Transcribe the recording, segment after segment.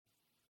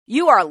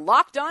You are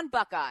Locked On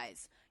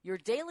Buckeyes, your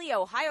daily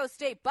Ohio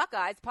State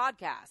Buckeyes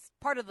podcast,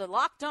 part of the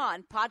Locked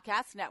On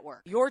Podcast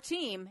Network, your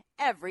team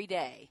every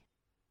day.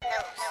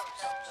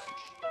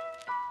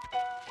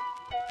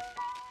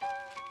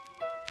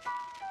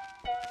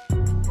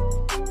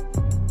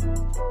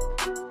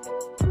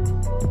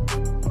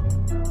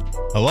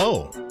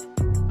 Hello.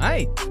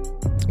 Hi.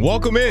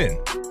 Welcome in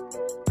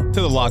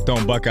to the Locked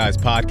On Buckeyes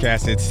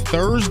podcast. It's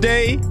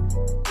Thursday,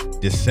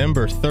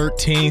 December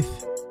 13th,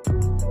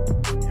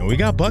 and we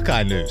got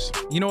Buckeye news.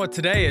 You know what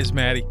today is,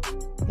 Maddie?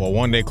 Well,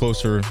 one day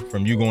closer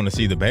from you going to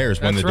see the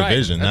Bears win the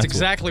division. That's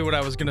exactly what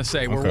I was going to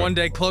say. We're one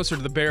day closer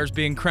to the Bears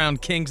being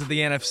crowned kings of the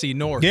NFC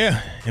North.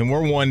 Yeah, and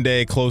we're one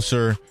day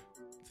closer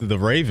to the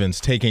Ravens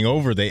taking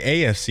over the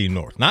AFC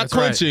North. Not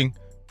clinching,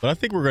 but I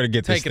think we're going to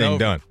get this thing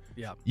done.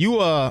 Yeah.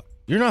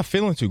 You're not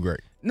feeling too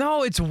great.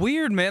 No, it's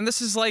weird, man.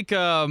 This is like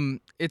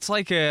it's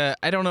like a,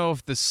 I don't know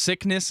if the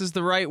sickness is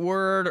the right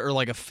word or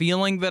like a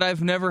feeling that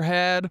I've never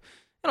had.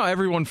 You know,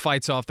 everyone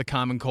fights off the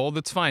common cold.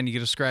 That's fine. You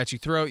get a scratchy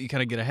throat, you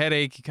kind of get a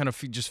headache, you kind of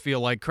just feel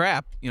like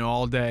crap,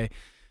 all day.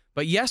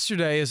 But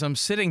yesterday, as I'm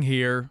sitting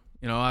here,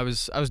 I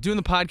was doing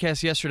the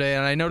podcast yesterday,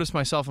 and I noticed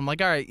myself. I'm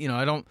like, all right,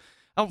 I don't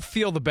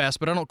feel the best,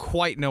 but I don't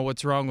quite know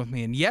what's wrong with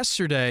me. And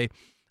yesterday,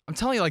 I'm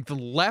telling you, like the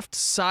left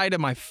side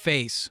of my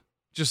face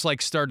just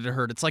like started to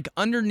hurt. It's like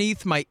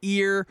underneath my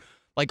ear,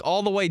 like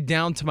all the way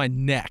down to my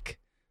neck.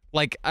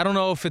 Like, I don't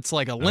know if it's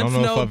like a lymph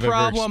node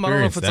problem. I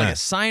don't know if it's like a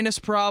sinus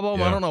problem.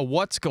 Yeah. I don't know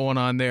what's going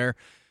on there.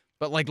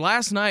 But like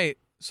last night,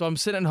 so I'm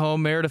sitting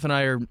home, Meredith and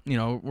I are,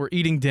 we're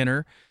eating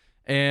dinner.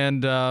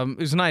 And it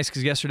was nice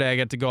because yesterday I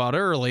got to go out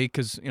early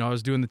because, I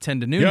was doing the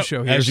 10 to noon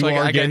show here. As you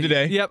are again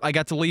today. Yep, I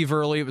got to leave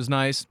early. It was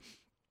nice.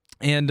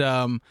 And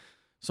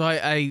so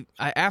I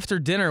after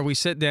dinner, we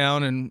sit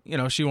down and,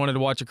 she wanted to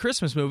watch a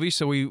Christmas movie.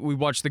 So we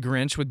watched The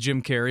Grinch with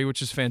Jim Carrey,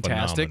 which is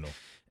fantastic. Phenomenal.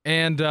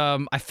 And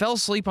I fell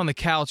asleep on the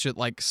couch at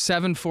like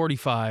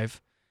 7:45,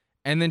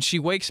 and then she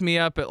wakes me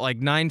up at like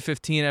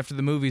 9:15 after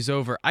the movie's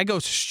over. I go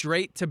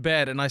straight to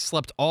bed, and I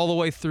slept all the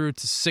way through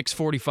to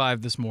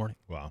 6:45 this morning.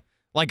 Wow.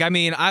 Like, I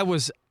mean, I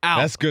was out.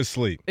 That's good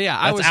sleep. Yeah,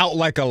 I was out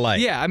like a light.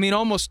 Yeah, I mean,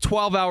 almost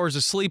 12 hours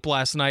of sleep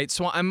last night.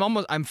 So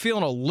I'm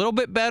feeling a little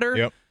bit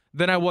better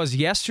than I was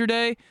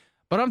yesterday.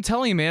 But I'm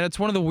telling you, man, it's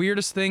one of the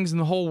weirdest things in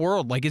the whole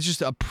world. Like, it's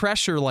just a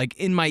pressure like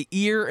in my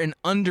ear and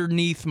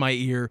underneath my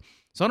ear.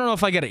 So I don't know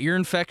if I got an ear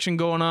infection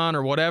going on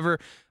or whatever,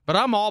 but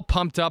I'm all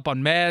pumped up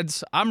on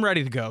meds. I'm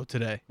ready to go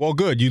today. Well,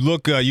 good. You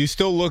look. You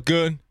still look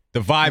good.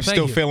 The vibe's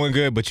still feeling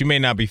good, but you may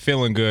not be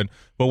feeling good.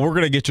 But we're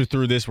going to get you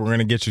through this. We're going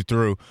to get you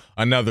through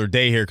another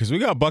day here because we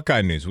got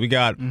Buckeye news. We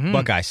got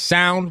Buckeye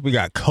sound. We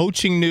got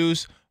coaching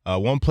news.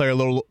 One player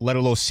let a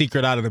little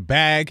secret out of the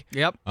bag.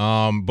 Yep.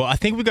 But I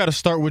think we got to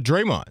start with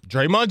Draymond.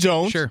 Draymond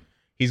Jones. Sure.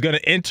 He's going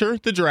to enter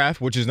the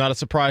draft, which is not a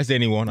surprise to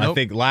anyone. Nope. I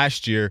think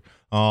last year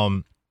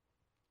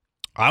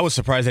I was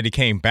surprised that he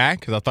came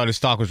back because I thought his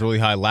stock was really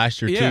high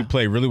last year, too. He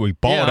played really well. He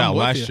balled out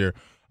last year.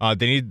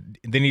 Then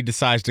he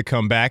decides to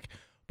come back.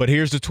 But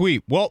here's the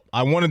tweet. Well,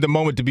 I wanted the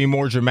moment to be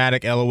more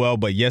dramatic, LOL,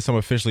 but yes, I'm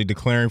officially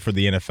declaring for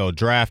the NFL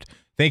draft.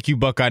 Thank you,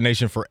 Buckeye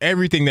Nation, for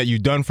everything that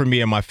you've done for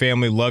me and my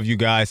family. Love you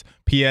guys.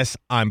 P.S.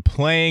 I'm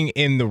playing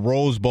in the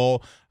Rose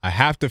Bowl. I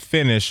have to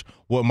finish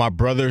what my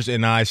brothers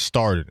and I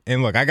started.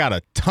 And look, I got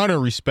a ton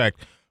of respect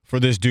for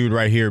this dude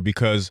right here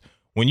because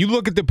when you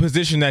look at the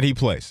position that he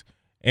plays,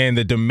 and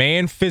the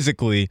demand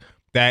physically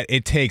that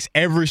it takes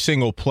every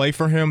single play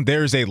for him,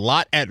 there's a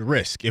lot at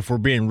risk, if we're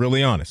being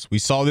really honest. We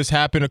saw this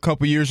happen a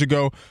couple years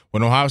ago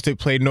when Ohio State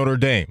played Notre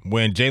Dame,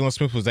 when Jalen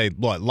Smith was a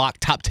lock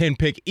top 10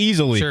 pick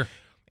easily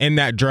in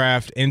that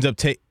draft, ends up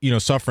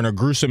suffering a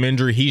gruesome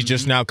injury. He's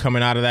just now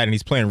coming out of that, and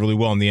he's playing really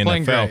well in the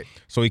NFL. Great.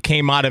 So he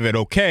came out of it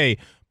okay.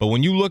 But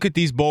when you look at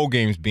these bowl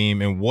games,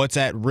 Beam, and what's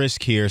at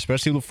risk here,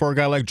 especially for a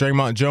guy like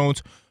Draymond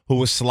Jones, who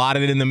was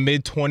slotted in the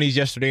mid-20s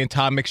yesterday in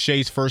Todd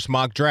McShay's first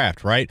mock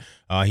draft, right?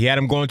 He had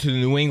him going to the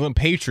New England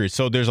Patriots.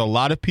 So there's a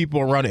lot of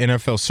people around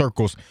NFL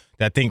circles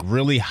that think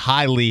really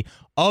highly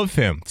of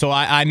him. So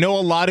I know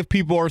a lot of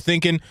people are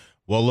thinking,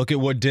 well, look at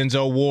what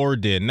Denzel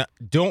Ward did. No,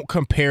 don't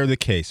compare the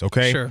case,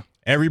 okay? Sure.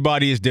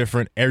 Everybody is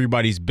different.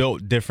 Everybody's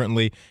built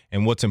differently.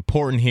 And what's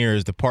important here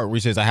is the part where he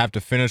says, I have to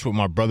finish what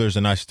my brothers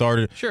and I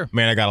started. Sure.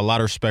 Man, I got a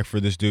lot of respect for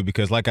this dude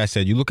because, like I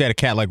said, you look at a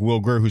cat like Will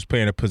Grier who's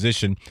playing a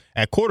position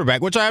at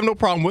quarterback, which I have no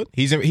problem with.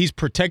 He's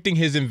protecting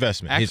his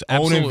investment, his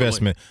own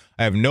investment.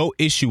 I have no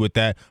issue with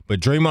that.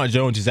 But Draymond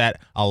Jones is at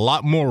a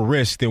lot more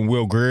risk than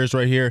Will Grier is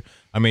right here.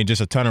 I mean,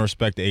 just a ton of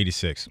respect to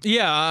 86.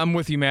 Yeah, I'm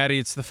with you, Maddie.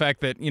 It's the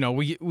fact that,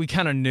 we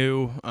kind of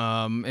knew,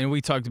 and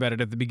we talked about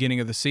it at the beginning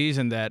of the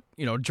season, that,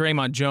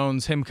 Draymond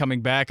Jones, him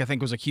coming back, I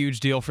think was a huge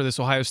deal for this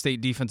Ohio State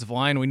defensive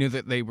line. We knew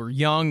that they were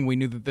young. We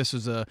knew that this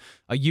was a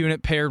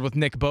unit paired with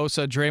Nick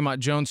Bosa, Draymond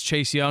Jones,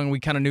 Chase Young. We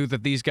kind of knew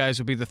that these guys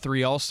would be the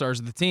three all-stars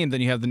of the team.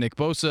 Then you have the Nick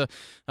Bosa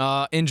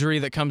injury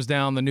that comes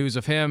down, the news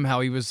of him, how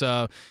he was,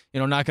 not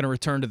going to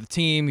return to the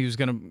team. He was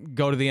going to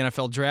go to the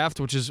NFL draft,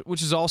 which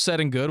is all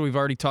said and good. We've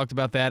already talked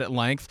about that at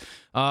length.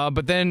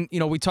 But then,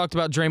 we talked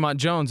about Dre'Mont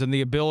Jones and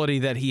the ability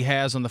that he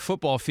has on the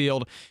football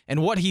field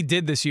and what he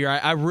did this year.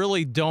 I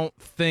really don't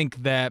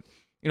think that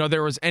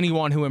there was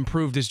anyone who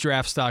improved his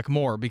draft stock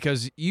more,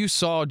 because you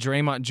saw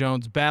Dre'Mont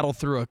Jones battle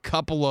through a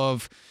couple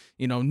of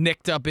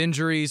nicked up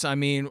injuries. I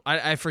mean,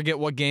 I forget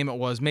what game it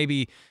was.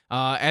 Maybe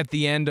at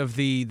the end of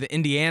the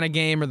Indiana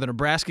game or the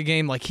Nebraska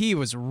game, like he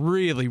was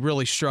really,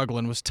 really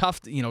struggling. It was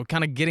tough,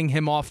 kind of getting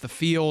him off the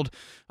field.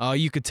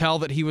 You could tell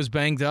that he was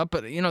banged up.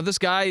 But, this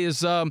guy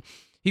is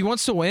he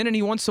wants to win, and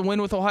he wants to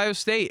win with Ohio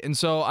State. And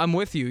so I'm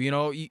with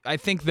you. I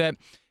think that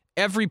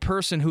every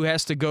person who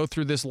has to go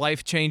through this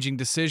life-changing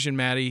decision,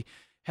 Maddie,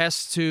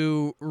 has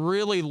to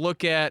really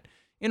look at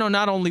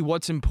not only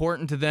what's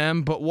important to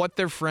them, but what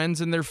their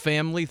friends and their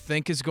family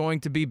think is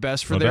going to be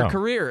best for their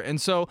career. And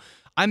so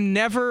I'm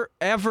never,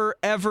 ever,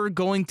 ever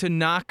going to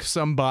knock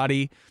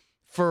somebody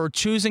for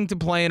choosing to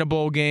play in a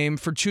bowl game,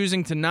 for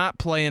choosing to not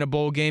play in a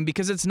bowl game,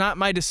 because it's not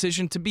my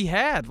decision to be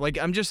had. Like,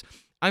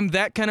 I'm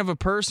that kind of a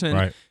person.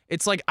 Right.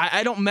 It's like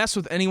I don't mess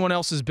with anyone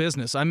else's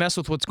business. I mess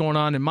with what's going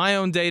on in my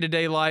own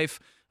day-to-day life.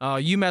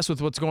 You mess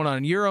with what's going on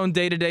in your own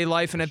day-to-day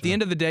life, and at the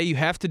end of the day, you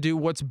have to do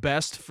what's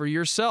best for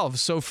yourself.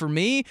 So for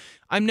me,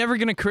 I'm never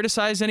going to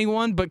criticize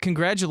anyone, but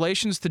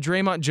congratulations to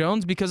Dre'Mont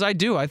Jones, because I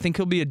do. I think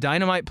he'll be a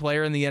dynamite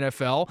player in the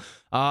NFL.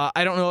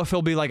 I don't know if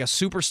he'll be like a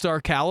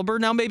superstar caliber.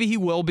 Now, maybe he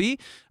will be,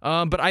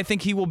 but I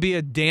think he will be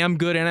a damn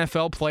good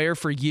NFL player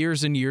for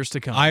years and years to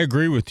come. I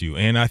agree with you,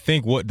 and I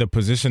think what the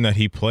position that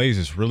he plays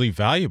is really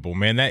valuable,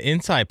 man. That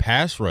inside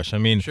pass rush, I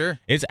mean, sure,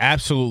 it's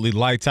absolutely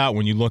lights out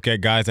when you look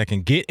at guys that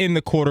can get in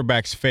the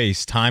quarterback's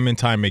face time and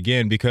time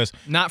again, because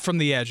not from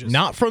the edges.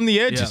 Not from the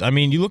edges. Yeah. I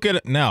mean, you look at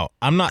it now.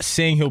 I'm not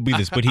saying he'll be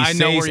this, but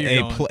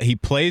he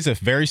plays a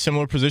very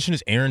similar position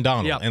as Aaron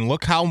Donald. Yep. And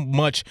look how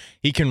much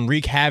he can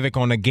wreak havoc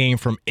on a game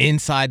from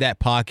inside that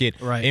pocket,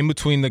 right, in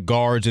between the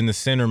guards and the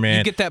center, man.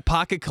 You get that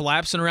pocket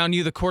collapsing around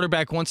you, the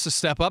quarterback wants to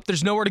step up,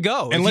 there's nowhere to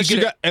go. Unless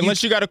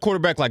you got a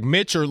quarterback like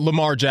Mitch or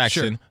Lamar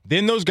Jackson, sure,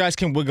 then those guys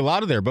can wiggle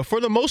out of there. But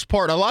for the most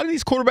part, a lot of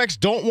these quarterbacks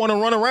don't want to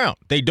run around.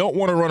 They don't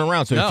want to run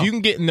around. So if you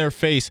can get in their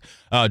face,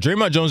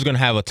 Dre'Mont Jones is going to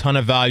have a ton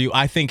of value.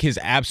 I think his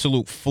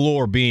absolute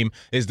floor beam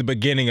is the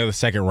beginning of the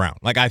second round.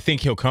 Like, I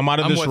think he'll come out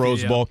of this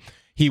Rose Bowl.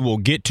 He will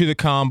get to the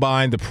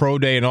combine, the pro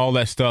day, and all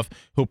that stuff.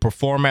 He'll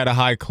perform at a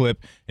high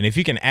clip. And if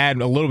he can add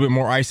a little bit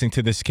more icing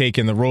to this cake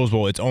in the Rose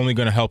Bowl, it's only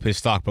going to help his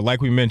stock. But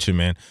like we mentioned,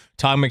 man,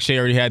 Todd McShay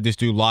already had this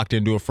dude locked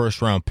into a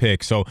first-round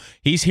pick. So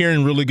he's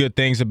hearing really good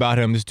things about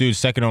him. This dude's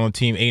second on the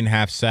team,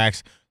 8.5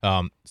 sacks.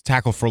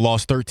 Tackle for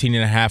loss,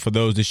 13.5 of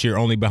those this year,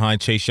 only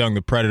behind Chase Young,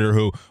 the Predator,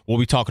 who we'll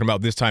be talking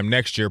about this time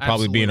next year,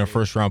 probably being a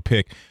first-round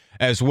pick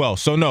as well.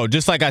 So, no,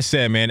 just like I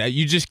said, man,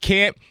 you just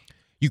can't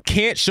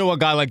show a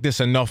guy like this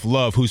enough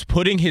love who's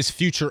putting his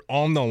future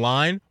on the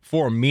line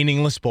for a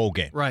meaningless bowl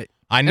game. Right.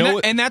 I know,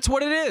 and that's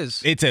what it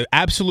is. It's an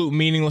absolute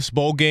meaningless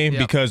bowl game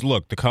because,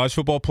 look, the college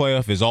football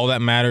playoff is all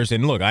that matters.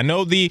 And, look, I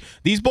know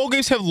these bowl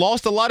games have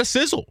lost a lot of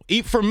sizzle.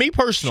 For me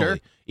personally, sure,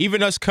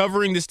 even us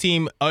covering this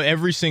team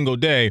every single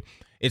day,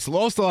 it's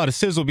lost a lot of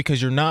sizzle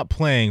because you're not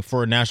playing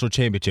for a national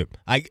championship.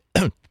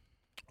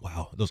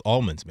 Wow, those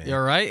almonds, man.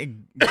 You're right.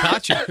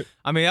 Got you.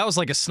 I mean, that was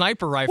like a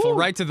sniper rifle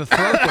right to the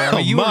throat there. I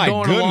mean, you were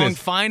going along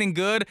fine and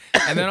good,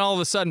 and then all of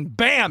a sudden,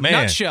 bam,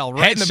 nutshell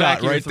right in the back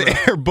of your throat.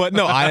 There. But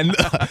no,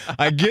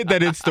 I get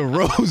that it's the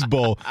Rose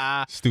Bowl.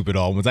 Stupid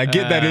almonds. I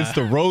get that it's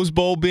the Rose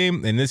Bowl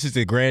beam, and this is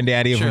the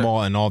granddaddy of them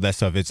all and all that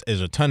stuff.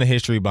 There's a ton of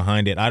history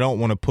behind it. I don't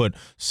want to put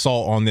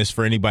salt on this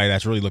for anybody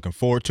that's really looking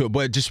forward to it,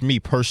 but just me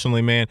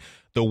personally, man,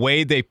 the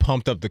way they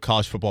pumped up the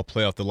college football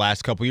playoff the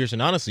last couple of years,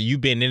 and honestly,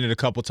 you've been in it a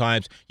couple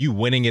times, you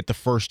winning it the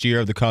first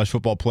year of the college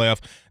football playoff,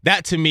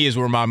 that to me is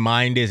where my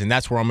mind is, and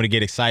that's where I'm going to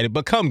get excited.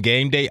 But come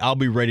game day, I'll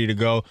be ready to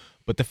go.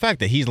 But the fact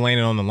that he's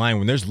landing on the line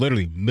when there's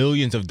literally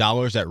millions of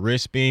dollars at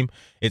risk, Beam,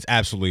 it's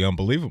absolutely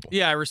unbelievable.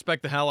 Yeah, I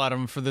respect the hell out of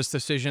him for this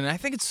decision. I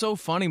think it's so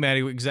funny,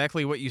 Matty,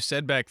 exactly what you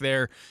said back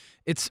there.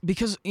 It's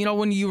because,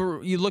 when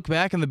you look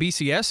back in the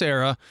BCS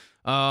era,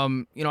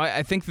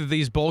 I think that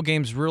these bowl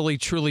games really,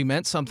 truly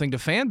meant something to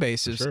fan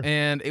bases. Sure.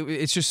 And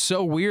it's just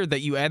so weird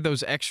that you add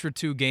those extra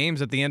 2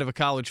 games at the end of a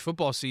college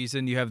football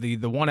season. You have the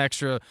one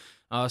extra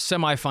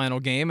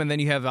semifinal game, and then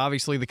you have,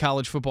 obviously, the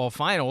college football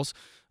finals.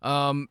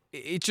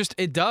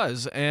 It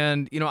does.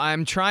 And,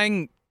 I'm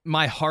trying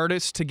my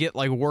hardest to get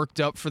worked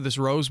up for this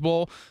Rose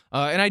Bowl.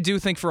 And I do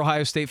think for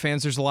Ohio State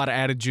fans, there's a lot of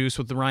added juice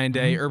with the Ryan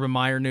Day, Urban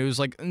Meyer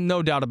news.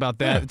 No doubt about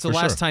that. Yeah, it's the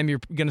last time you're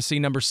going to see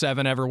number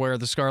 7 ever wear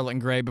the scarlet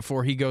and gray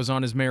before he goes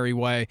on his merry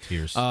way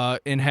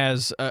and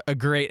has a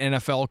great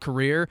NFL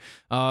career.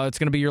 It's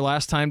going to be your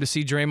last time to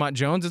see Dre'Mont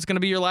Jones. It's going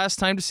to be your last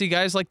time to see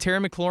guys like Terry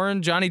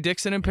McLaurin, Johnny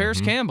Dixon, and Paris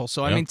Campbell.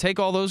 So, I mean, take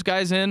all those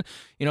guys in,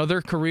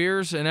 their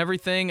careers and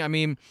everything. I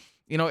mean,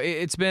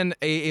 it's been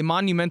a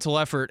monumental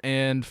effort,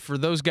 and for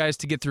those guys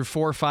to get through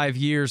 4 or 5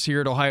 years here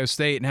at Ohio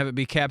State and have it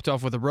be capped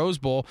off with a Rose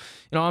Bowl,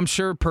 I'm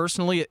sure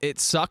personally it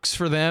sucks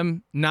for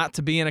them not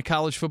to be in a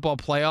college football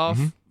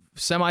playoff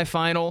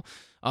semifinal.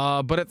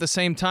 But at the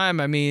same time,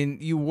 I mean,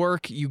 you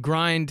work, you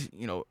grind,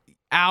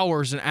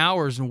 hours and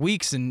hours and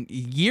weeks and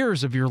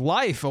years of your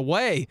life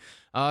away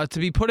to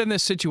be put in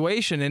this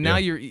situation. And now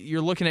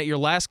you're looking at your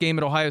last game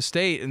at Ohio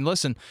State. And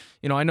listen,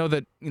 I know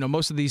that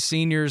most of these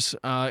seniors,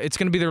 it's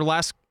going to be their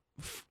last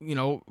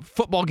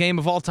football game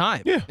of all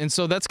time. Yeah. And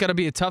so that's got to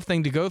be a tough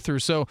thing to go through.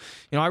 So,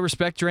 I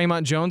respect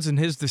Draymond Jones and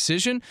his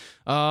decision.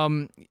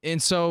 And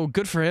so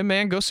good for him,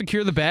 man. Go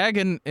secure the bag,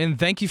 and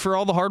thank you for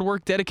all the hard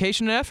work,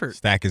 dedication, and effort.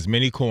 Stack as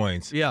many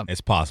coins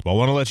as possible. I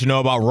want to let you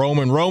know about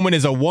Roman. Roman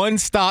is a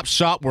one-stop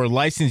shop where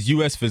licensed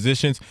U.S.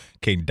 physicians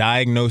can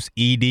diagnose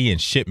ED and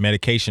ship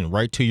medication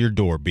right to your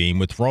door. Being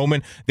with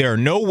Roman, there are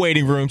no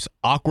waiting rooms,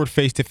 awkward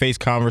face-to-face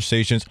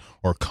conversations,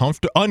 or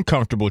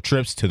uncomfortable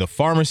trips to the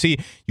pharmacy.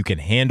 You can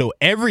handle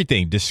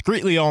everything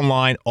discreetly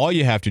online. All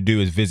you have to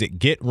do is visit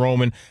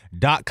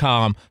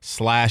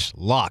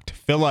getroman.com/locked.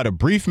 Fill out a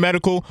brief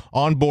medical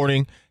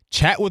onboarding,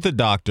 chat with a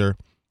doctor,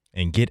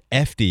 and get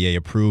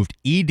FDA-approved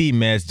ED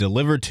meds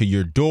delivered to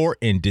your door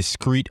in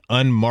discreet,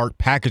 unmarked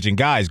packaging.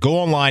 Guys, go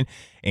online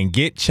and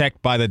get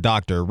checked by the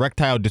doctor.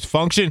 Erectile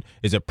dysfunction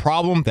is a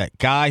problem that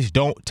guys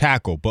don't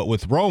tackle, but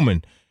with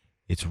Roman,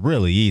 it's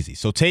really easy.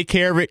 So take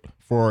care of it.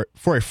 For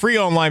a free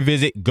online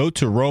visit, go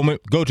to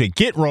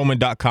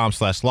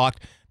getroman.com/locked.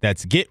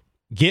 That's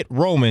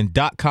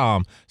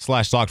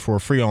getroman.com/locked for a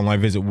free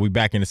online visit. We'll be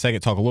back in a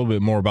second, talk a little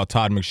bit more about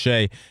Todd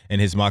McShay and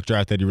his mock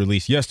draft that he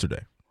released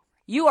yesterday.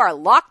 You are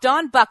Locked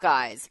On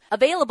Buckeyes,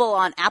 available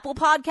on Apple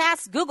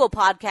Podcasts, Google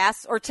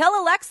Podcasts, or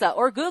tell Alexa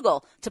or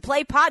Google to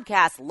play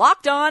podcast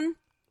Locked On.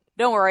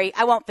 Don't worry,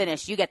 I won't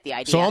finish. You get the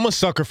idea. So I'm a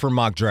sucker for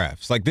mock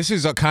drafts. Like, this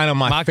is kind of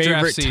my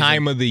favorite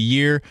time of the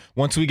year.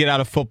 Once we get out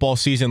of football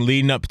season,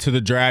 leading up to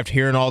the draft,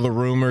 hearing all the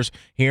rumors,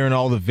 hearing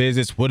all the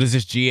visits. What is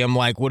this GM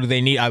like? What do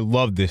they need? I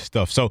love this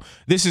stuff. So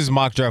this is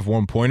mock draft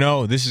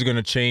 1.0. This is going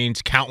to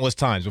change countless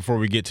times before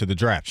we get to the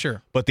draft.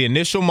 Sure. But the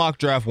initial mock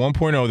draft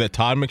 1.0 that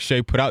Todd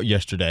McShay put out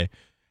yesterday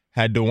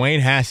had Dwayne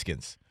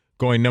Haskins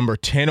going number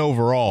 10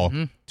 overall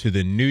to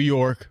the New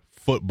York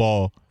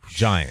Football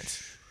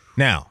Giants.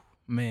 Now,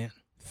 man,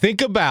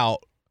 think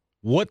about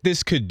what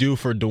this could do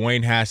for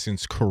Dwayne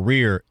Haskins'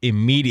 career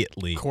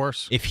immediately. Of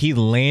course. If he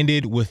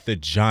landed with the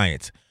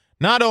Giants.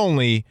 Not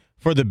only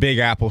for the Big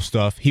Apple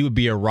stuff, he would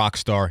be a rock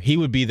star. He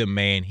would be the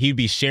man. He'd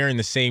be sharing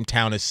the same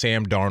town as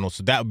Sam Darnold.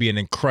 So that would be an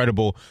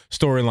incredible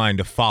storyline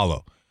to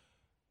follow.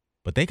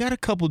 But they got a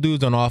couple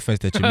dudes on offense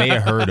that you may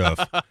have heard of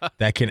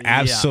that can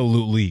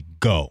absolutely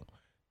go.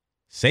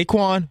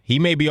 Saquon, he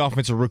may be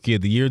Offensive Rookie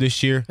of the Year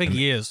this year. I think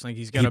he is. I think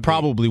he's going to be. He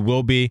probably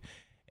will be.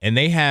 And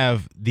they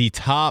have a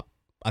top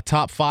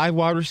 5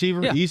 wide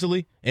receiver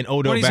easily, and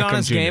Odell Beckham Jr. When he's on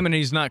his game and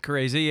he's not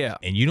crazy, yeah.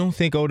 And you don't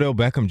think Odell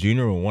Beckham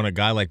Jr. will want a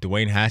guy like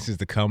Dwayne Haskins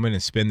to come in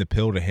and spin the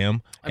pill to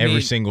him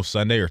every single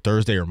Sunday or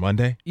Thursday or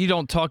Monday? You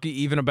don't talk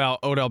even about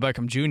Odell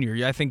Beckham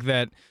Jr. I think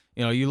that,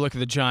 you look at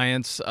the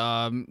Giants,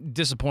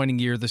 disappointing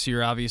year this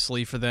year,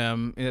 obviously, for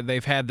them.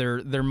 They've had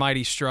their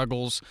mighty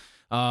struggles.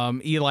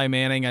 Eli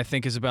Manning, I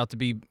think, is about to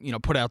be,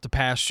 put out to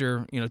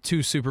pasture.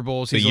 2 Super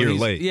Bowls. He's a year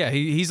late. Yeah,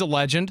 he's a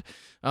legend.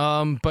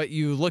 But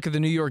you look at the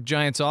New York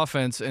Giants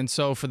offense, and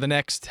so for the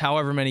next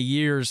however many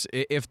years,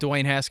 if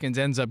Dwayne Haskins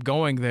ends up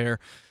going there,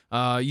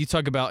 you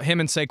talk about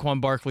him and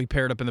Saquon Barkley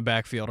paired up in the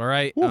backfield. All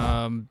right,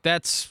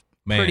 that's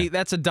pretty.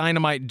 That's a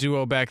dynamite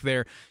duo back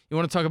there. You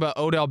want to talk about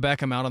Odell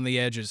Beckham out on the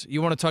edges.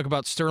 You want to talk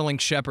about Sterling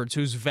Shepard,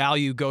 whose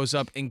value goes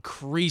up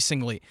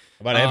increasingly.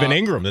 How about Evan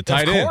Ingram, the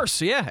tight end? Of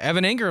course, yeah,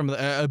 Evan Ingram,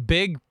 a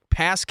big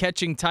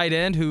pass-catching tight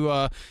end who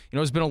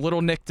has been a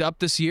little nicked up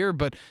this year,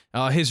 but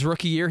his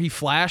rookie year he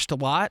flashed a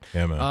lot.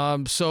 Yeah,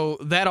 man. So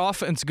that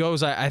offense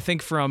goes, I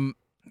think, from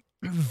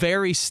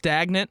very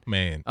stagnant.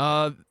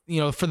 For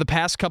the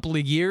past couple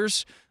of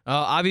years.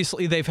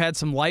 Obviously, they've had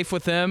some life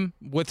with them,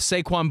 with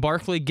Saquon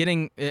Barkley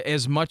getting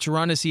as much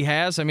run as he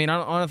has. I mean,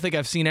 I don't think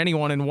I've seen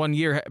anyone in 1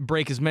 year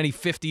break as many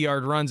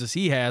 50-yard runs as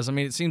he has. I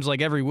mean, it seems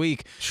like every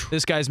week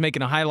this guy's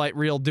making a highlight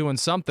reel doing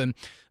something.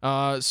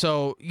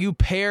 So you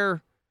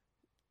pair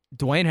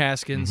Dwayne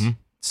Haskins,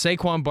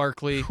 Saquon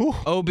Barkley,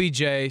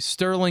 OBJ,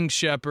 Sterling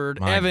Shepard,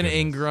 Evan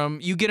Ingram.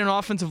 You get an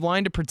offensive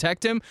line to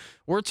protect him.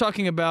 We're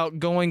talking about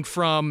going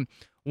from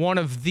one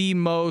of the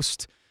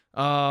most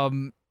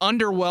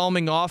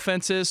underwhelming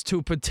offenses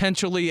to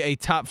potentially a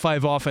top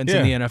 5 offense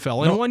in the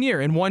NFL in 1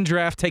 year, in one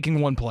draft, taking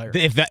one player.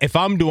 If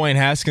I'm Dwayne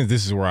Haskins,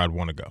 this is where I'd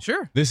want to go.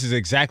 Sure. This is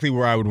exactly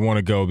where I would want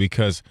to go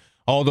because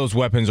all those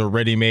weapons are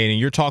ready-made, and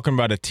you're talking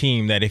about a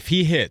team that if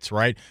he hits,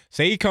 right,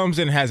 say he comes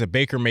in and has a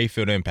Baker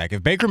Mayfield impact.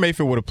 If Baker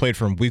Mayfield would have played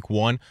from week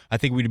 1, I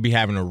think we'd be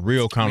having a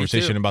real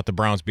conversation about the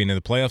Browns being in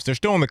the playoffs. They're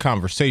still in the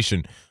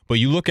conversation, but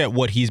you look at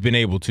what he's been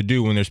able to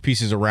do when there's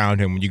pieces around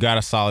him, when you got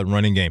a solid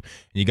running game,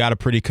 and you got a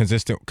pretty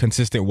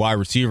consistent wide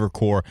receiver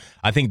core,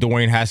 I think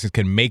Dwayne Haskins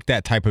can make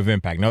that type of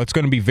impact. Now, it's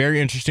going to be very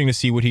interesting to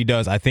see what he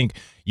does. I think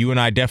you and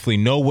I definitely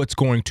know what's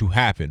going to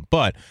happen,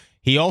 but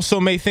he also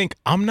may think,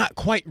 I'm not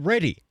quite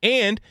ready.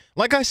 And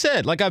like I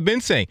said, like I've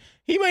been saying,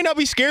 he may not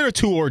be scared of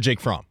Tua or Jake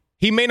Fromm.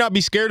 He may not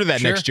be scared of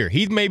that next year.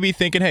 He may be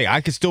thinking, hey,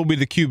 I could still be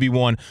the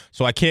QB1,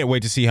 so I can't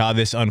wait to see how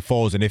this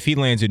unfolds. And if he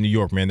lands in New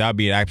York, man, that would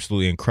be an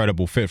absolutely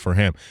incredible fit for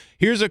him.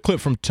 Here's a clip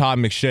from Todd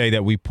McShay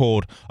that we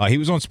pulled. He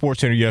was on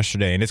SportsCenter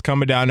yesterday, and it's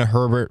coming down to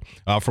Herbert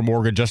from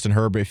Oregon, Justin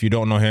Herbert. If you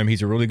don't know him,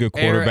 he's a really good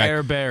quarterback.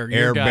 Air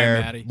Bear.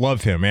 Matty.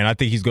 Love him, man. I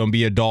think he's going to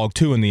be a dog,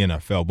 too, in the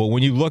NFL. But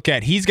when you look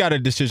at, he's got a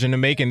decision to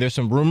make, and there's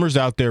some rumors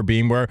out there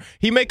being where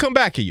he may come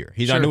back a year.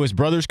 I know his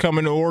brother's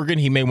coming to Oregon.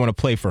 He may want to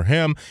play for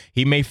him.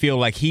 He may feel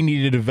like he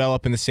needed to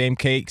develop in the same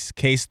case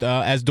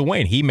as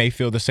Dwayne. He may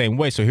feel the same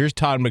way. So here's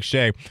Todd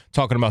McShay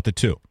talking about the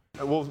two.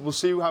 We'll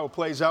see how it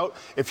plays out.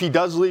 If he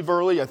does leave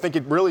early, I think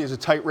it really is a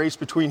tight race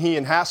between he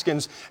and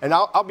Haskins. And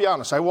I'll be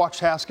honest, I watched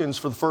Haskins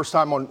for the first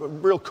time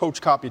on real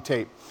coach copy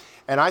tape.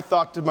 And I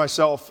thought to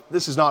myself,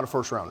 this is not a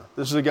first rounder.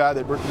 This is a guy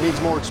that needs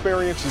more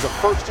experience. He's a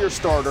first-year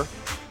starter.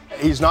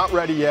 He's not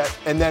ready yet.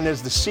 And then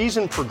as the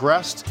season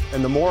progressed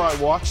and the more I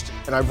watched,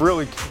 and I've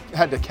really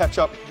had to catch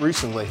up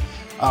recently,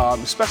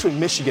 especially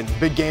Michigan,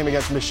 big game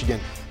against Michigan,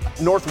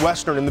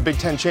 Northwestern in the Big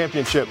Ten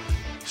Championship,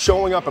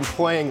 showing up and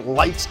playing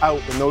lights out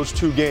in those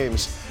two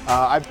games.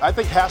 I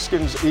think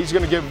Haskins, he's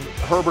going to give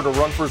Herbert a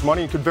run for his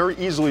money and could very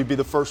easily be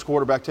the first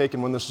quarterback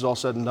taken when this is all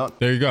said and done.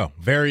 There you go.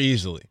 Very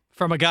easily.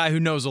 From a guy who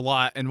knows a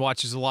lot and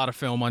watches a lot of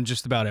film on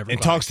just about everybody.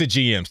 And talks to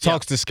GMs,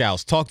 talks to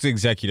scouts, talks to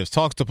executives,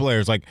 talks to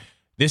players. Like,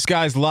 this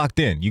guy's locked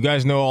in. You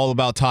guys know all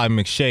about Todd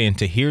McShay, and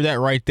to hear that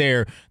right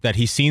there, that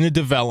he's seen the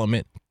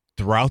development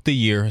throughout the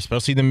year,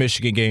 especially the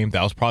Michigan game,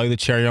 that was probably the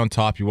cherry on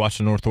top. You watch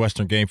the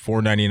Northwestern game,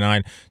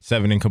 499,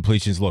 7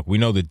 incompletions. Look, we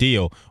know the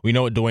deal. We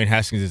know what Dwayne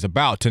Haskins is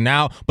about. To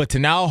now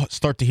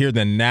start to hear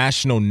the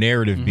national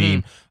narrative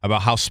beam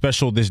about how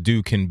special this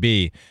dude can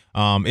be.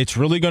 It's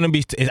really going to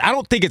be I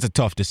don't think it's a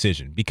tough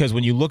decision, because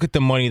when you look at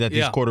the money that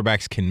these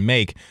quarterbacks can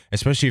make,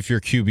 especially if you're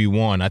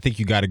QB1, I think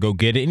you got to go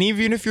get it. And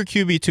even if you're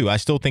QB2, I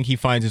still think he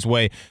finds his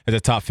way as a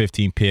top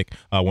 15 pick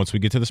once we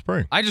get to the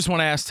spring. I just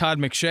want to ask Todd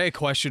McShay a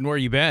question. Where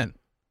you been?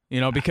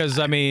 Because,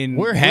 I mean,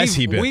 where has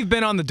he been? We've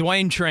been on the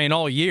Dwayne train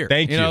all year.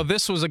 Thank you.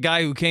 This was a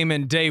guy who came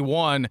in day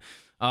one,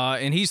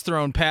 and he's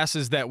thrown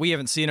passes that we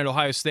haven't seen at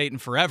Ohio State in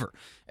forever.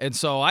 And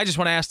so I just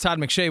want to ask Todd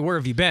McShay, where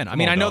have you been? I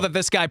mean, I know that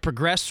this guy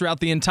progressed throughout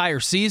the entire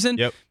season,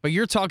 but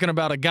you're talking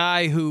about a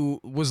guy who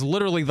was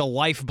literally the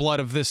lifeblood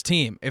of this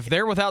team. If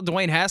they're without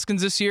Dwayne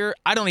Haskins this year,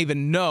 I don't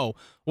even know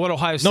what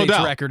Ohio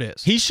State's record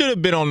is. He should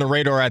have been on the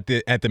radar at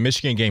the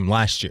Michigan game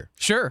last year.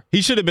 Sure.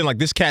 He should have been like,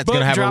 this cat's going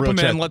to have a real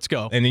chance. Let's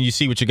go. And then you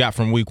see what you got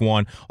from week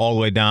 1 all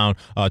the way down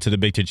to the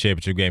Big Ten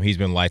Championship game. He's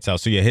been lights out.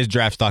 So, yeah, his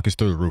draft stock is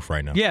through the roof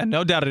right now. Yeah,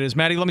 no doubt it is.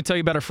 Maddie, let me tell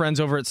you about our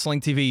friends over at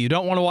Sling TV. You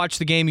don't want to watch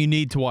the game. You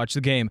need to watch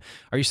the game.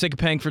 Are you sick of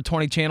paying for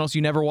 20 channels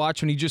you never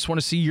watch when you just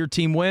want to see your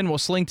team win? Well,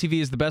 Sling TV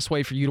is the best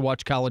way for you to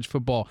watch college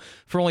football.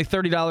 For only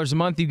 $30 a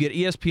month, you get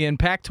ESPN,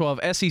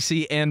 Pac-12,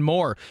 SEC, and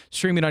more.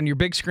 Stream it on your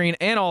big screen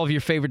and all of your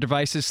favorite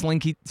devices.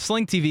 Sling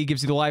TV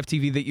gives you the live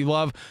TV that you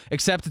love,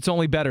 except it's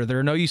only better. There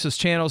are no useless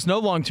channels, no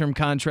long-term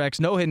contracts,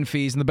 no hidden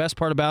fees, and the best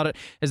part about it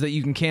is that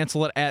you can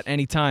cancel it at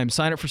any time.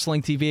 Sign up for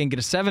Sling TV and get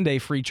a 7-day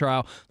free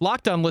trial.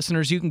 Locked On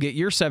listeners, you can get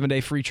your 7-day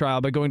free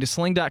trial by going to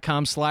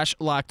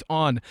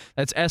sling.com/lockedon.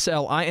 That's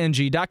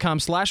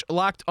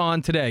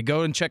SLING.com/lockedon today.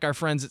 Go and check our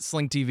friends at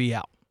Sling TV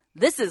out.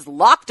 This is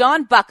Locked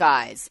On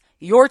Buckeyes,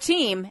 your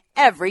team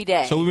every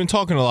day. So we've been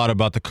talking a lot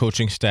about the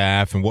coaching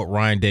staff and what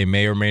Ryan Day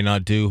may or may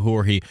not do,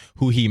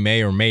 who he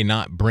may or may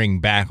not bring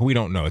back. We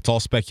don't know. It's all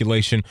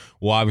speculation.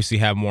 We'll obviously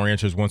have more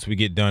answers once we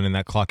get done and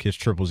that clock hits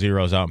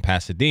 000s out in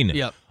Pasadena.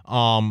 Yep.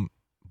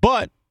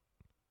 But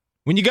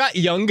when you got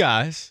young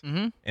guys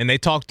and they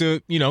talk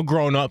to,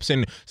 grown-ups,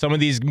 and some of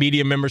these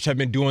media members have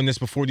been doing this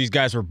before these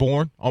guys were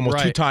born, almost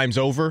 2 times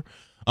over.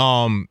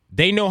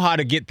 They know how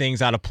to get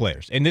things out of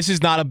players. And this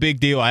is not a big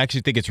deal. I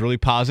actually think it's really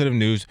positive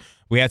news.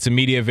 We had some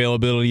media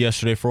availability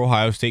yesterday for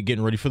Ohio State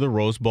getting ready for the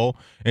Rose Bowl,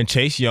 and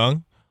Chase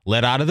Young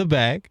let out of the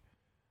bag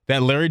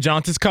that Larry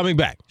Johnson's coming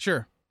back.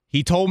 Sure.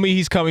 He told me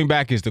he's coming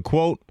back is the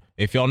quote.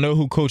 If y'all know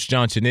who Coach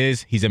Johnson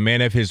is, he's a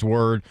man of his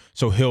word,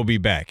 so he'll be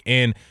back.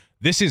 And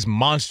this is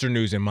monster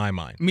news in my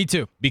mind. Me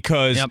too.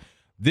 Because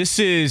this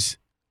is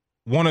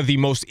one of the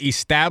most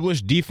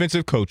established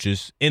defensive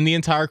coaches in the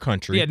entire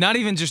country. Yeah, not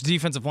even just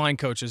defensive line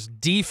coaches,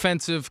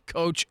 defensive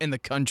coach in the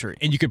country.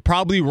 And you could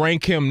probably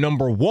rank him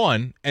number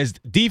 1 as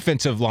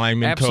defensive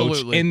lineman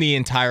coach in the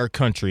entire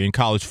country in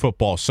college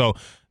football. So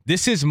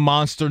this is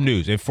monster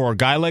news. And for a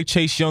guy like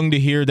Chase Young to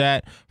hear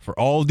that, for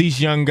all these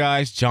young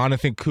guys,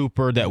 Jonathan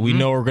Cooper, that we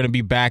know are going to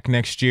be back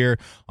next year,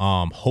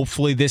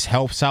 hopefully this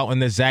helps out in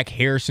the Zach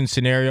Harrison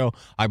scenario.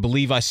 I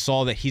believe I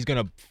saw that he's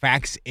going to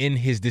fax in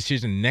his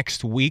decision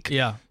next week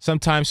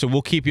sometime, so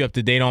we'll keep you up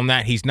to date on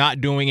that. He's not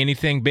doing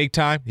anything big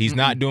time. He's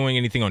not doing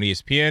anything on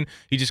ESPN.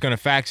 He's just going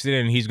to fax it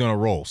in and he's going to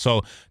roll.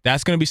 So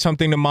that's going to be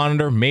something to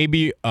monitor.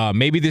 Maybe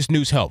this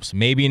news helps,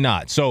 maybe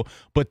not. So,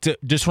 but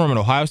just from an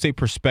Ohio State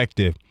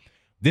perspective,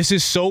 This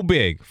is so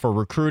big for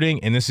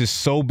recruiting, and this is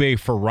so big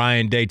for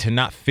Ryan Day to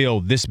not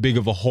fill this big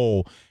of a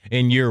hole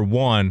in year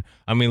one.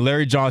 I mean,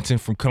 Larry Johnson,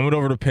 from coming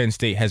over to Penn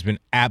State, has been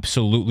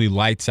absolutely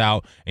lights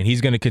out, and he's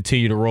going to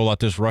continue to roll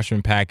out this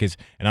Rushman package,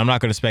 and I'm not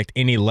going to expect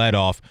any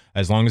let-off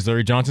as long as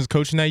Larry Johnson's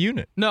coaching that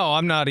unit. No,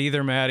 I'm not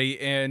either, Maddie,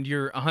 and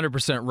you're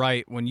 100%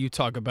 right when you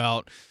talk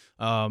about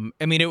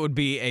it would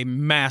be a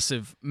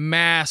massive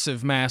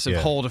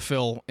hole to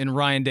fill in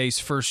Ryan Day's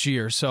first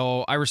year.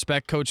 So I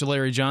respect Coach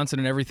Larry Johnson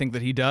and everything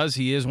that he does.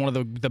 He is one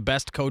of the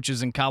best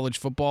coaches in college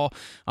football.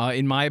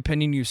 In my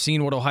opinion, you've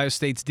seen what Ohio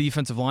State's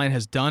defensive line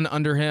has done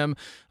under him.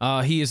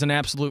 He is an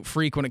absolute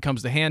freak when it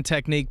comes to hand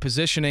technique,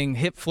 positioning,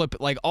 hip flip,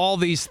 like all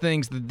these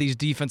things that these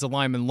defensive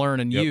linemen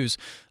learn and use.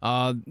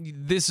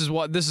 This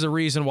is a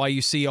reason why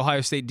you see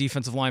Ohio State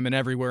defensive linemen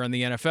everywhere in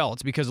the NFL.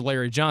 It's because of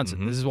Larry Johnson.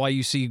 Mm-hmm. This is why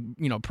you see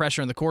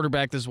pressure in the quarterback.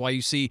 This is why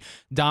you see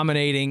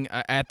dominating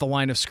at the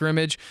line of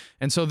scrimmage.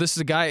 And so this is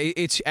a guy,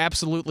 it's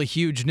absolutely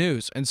huge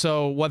news. And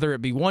so whether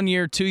it be 1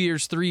 year, 2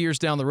 years, 3 years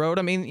down the road,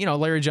 I mean,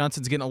 Larry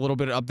Johnson's getting a little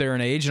bit up there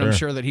in age, and I'm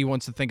sure that he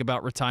wants to think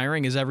about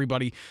retiring, as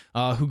everybody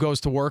who goes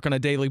to work on a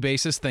daily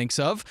basis thinks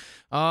of.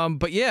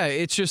 But yeah,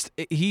 it's just,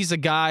 he's a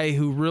guy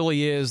who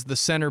really is the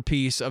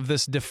centerpiece of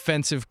this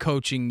defensive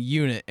coaching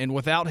unit. And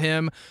without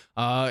him,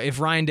 if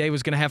Ryan Day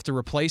was going to have to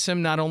replace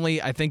him, not only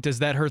I think does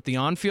that hurt the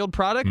on-field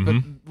product, but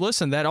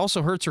listen, that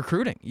also hurts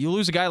recruiting. You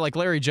lose a guy like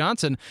Larry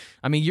Johnson,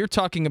 I mean, you're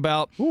talking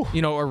about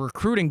a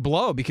recruiting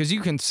blow, because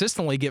you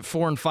consistently get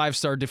 4- and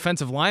 5-star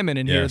defensive linemen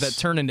in here that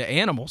turn into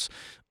animals.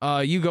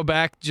 You go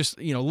back, just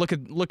look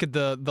at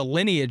the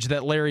lineage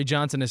that Larry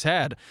Johnson has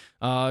had.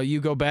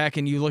 You go back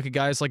and you look at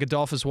guys like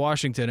Adolphus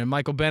Washington and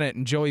Michael Bennett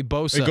and Joey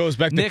Bosa. It goes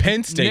back to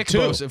Penn State Nick too.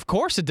 Bosa. Of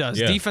course it does.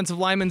 Yeah. Defensive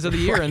linemen of the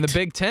year in the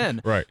Big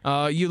Ten. Right.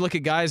 You look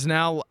at guys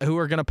now who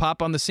are going to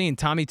pop on the scene: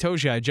 Tommy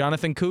Togiai,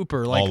 Jonathan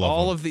Cooper, like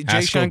all of the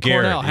Jayshon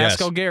Cornell,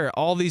 Haskell Garrett,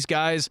 all these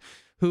guys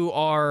who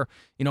are,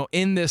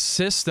 in this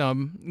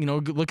system.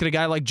 Look at a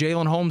guy like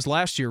Jalen Holmes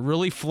last year,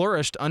 really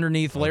flourished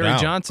underneath Larry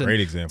Johnson. Great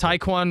example.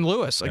 Taekwon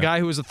Lewis, a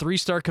guy who was a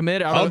 3-star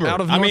commit out of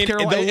North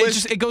Carolina.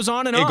 It goes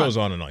on and on. It goes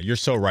on and on. You're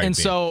so right. And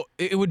so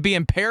it would be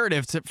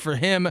imperative for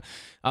him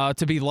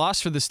to be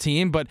lost for this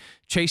team. But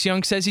Chase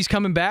Young says he's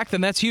coming back,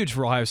 then that's huge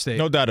for Ohio State.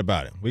 No doubt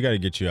about it. We got to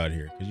get you out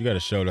here because you got a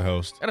show to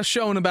host. Got a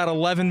show in about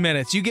 11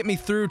 minutes. You get me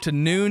through to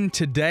noon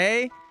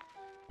today,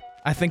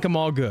 I think I'm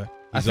all good.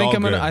 I think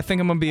I'm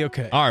gonna be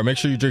okay. All right, make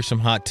sure you drink some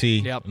hot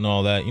tea and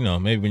all that.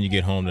 Maybe when you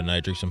get home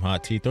tonight, drink some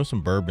hot tea, throw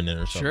some bourbon in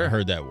or something. Sure. I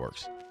heard that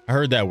works. All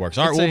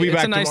right, we'll be back.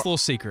 It's a nice little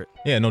secret.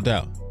 Yeah, no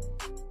doubt.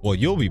 Well,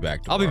 you'll be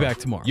back tomorrow. I'll be back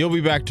tomorrow. You'll be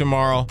back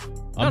tomorrow.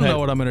 I don't know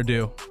what I'm gonna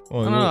do.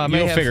 Well, I don't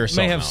know.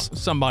 May have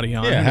somebody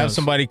on. Yeah, have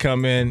somebody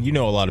come in. You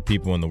know a lot of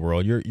people in the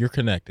world. You're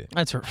connected.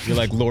 That's right. You're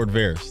like Lord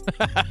Varys.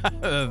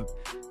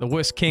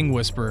 The King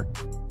Whisperer.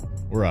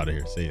 We're out of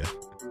here. See ya.